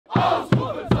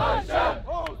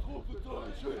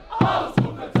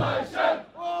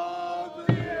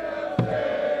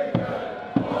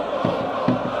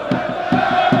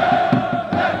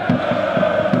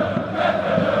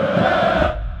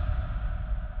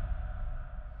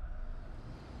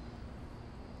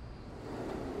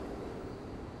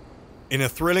In a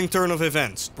thrilling turn of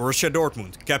events, Borussia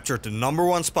Dortmund captured the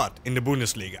 #1 spot in the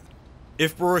Bundesliga.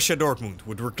 If Borussia Dortmund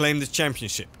would reclaim the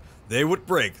championship, they would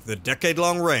break the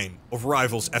decade-long reign of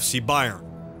rivals FC Bayern.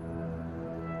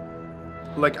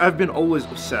 Like, I've been always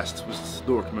obsessed with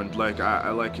Dortmund. Like, I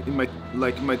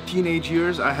in my teenage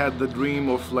years, I had the dream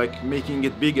of like making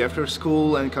it big after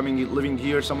school and living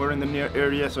here somewhere in the near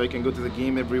area so I can go to the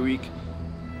game every week.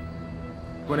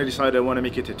 When I decided I want to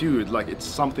make a tattoo, like, it's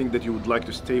something that you would like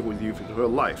to stay with you for your whole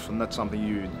life, and not something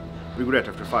you regret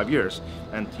after 5 years.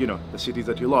 And you know, the city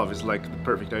that you love is like the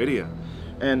perfect idea.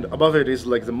 And above it is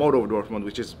like the motto of Dortmund,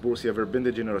 which is Borussia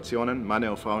verbindet Generationen, Manne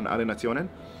und Frauen alle Nationen,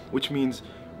 which means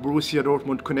Borussia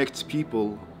Dortmund connects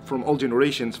people from all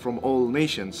generations, from all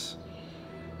nations.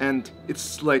 And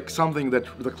it's like something that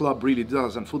the club really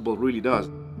does and football really does.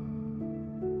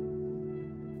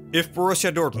 If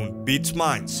Borussia Dortmund beats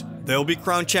Mainz, they'll be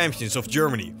crowned champions of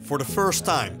Germany for the first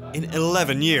time in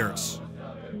 11 years.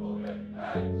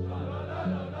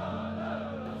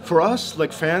 For us,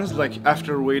 like fans, like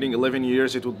after waiting 11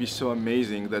 years, it would be so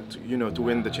amazing that, you know, to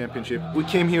win the championship. We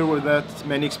came here with that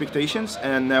many expectations,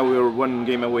 and now we're one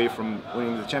game away from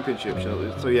winning the championship.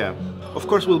 So yeah, of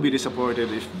course we'll be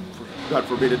disappointed if, God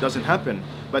forbid, it doesn't happen.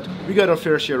 But we got our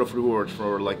fair share of reward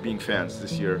for like being fans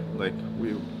this year. Like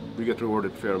we got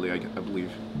rewarded fairly, I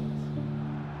believe.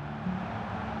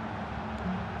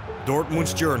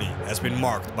 Dortmund's journey has been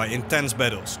marked by intense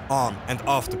battles on and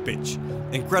off the pitch,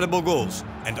 incredible goals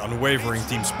and unwavering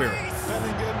team spirit.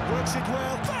 Bellingham works it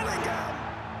well. Bellingham!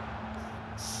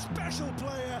 Special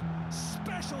player,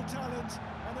 special talent.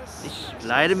 Ich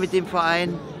leide mit dem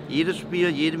Verein, jedes Spiel,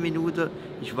 jede Minute.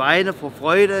 Ich weine vor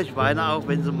Freude, ich weine auch,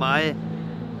 wenn sie mal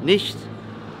nicht.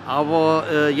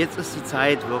 Aber jetzt ist die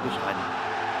Zeit wirklich ran.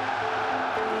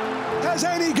 Has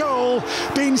any goal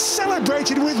been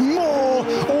celebrated with more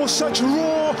or such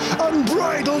raw,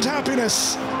 unbridled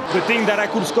happiness? The thing that I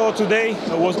could score today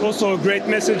was also a great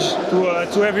message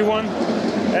to everyone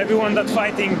that's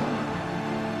fighting.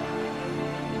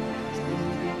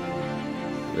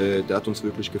 Der hat uns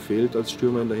wirklich gefehlt als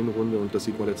Stürmer in der Hinrunde, und das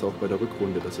sieht man jetzt auch bei der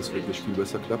Rückrunde, dass es wirklich viel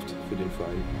besser klappt für den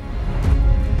Verein.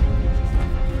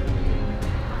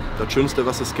 Das Schönste,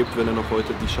 was es gibt, wenn er noch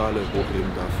heute die Schale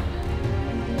hochheben darf.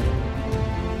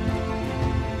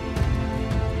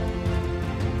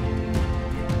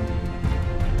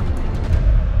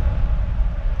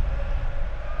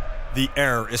 The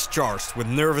air is charged with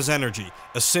nervous energy,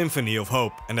 a symphony of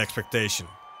hope and expectation.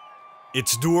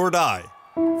 It's do or die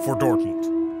for Dortmund.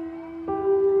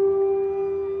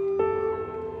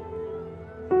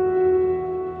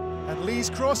 And Lee's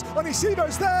cross,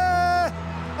 Onisibo's there!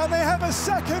 And they have a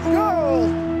second goal!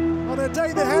 On a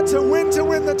day they had to win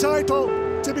the title.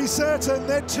 To be certain,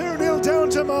 they're 2-0 down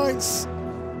to Mainz.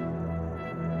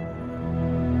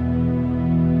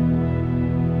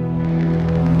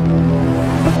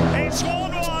 It's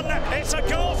 1-1, it's a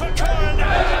goal for Köln.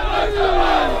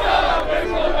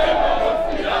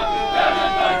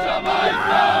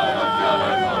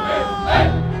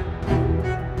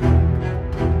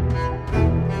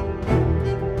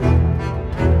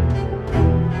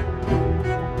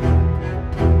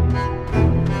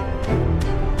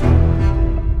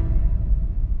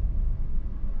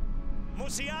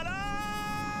 Musiala!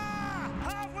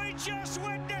 Have we just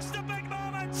witnessed a big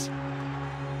moment?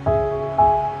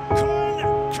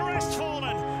 Köln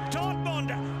crestfallen, Dortmund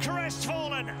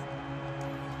crestfallen.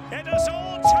 It has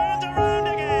all turned around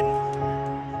again.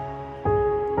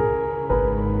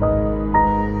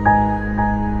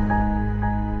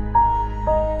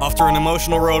 After an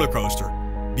emotional rollercoaster,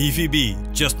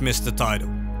 BVB just missed the title.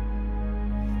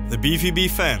 The BVB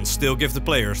fans still give the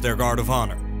players their guard of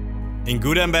honor. In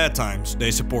good and bad times,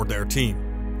 they support their team,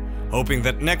 hoping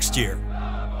that next year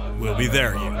will be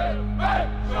their year.